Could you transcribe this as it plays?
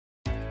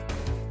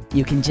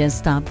You can just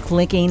stop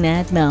clicking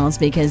that mouse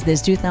because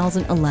this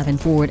 2011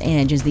 Ford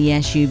Edge is the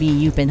SUV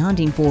you've been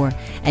hunting for.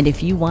 And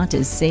if you want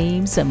to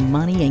save some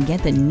money and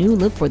get the new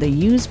look for the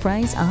used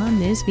price on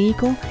this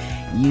vehicle,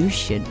 you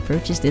should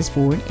purchase this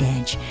Ford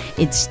Edge.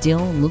 It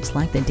still looks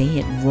like the day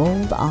it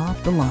rolled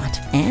off the lot.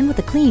 And with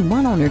a clean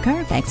one-owner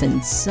Carfax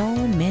and so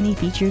many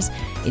features,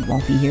 it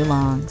won't be here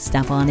long.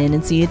 Stop on in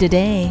and see it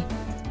today.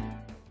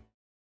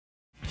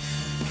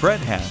 Fred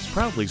Haas,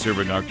 proudly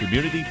serving our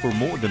community for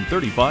more than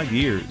 35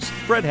 years.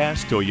 Fred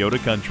Haas Toyota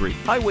Country,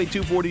 Highway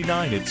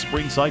 249 at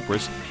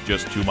Spring-Cypress,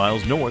 just 2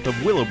 miles north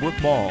of Willowbrook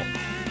Mall.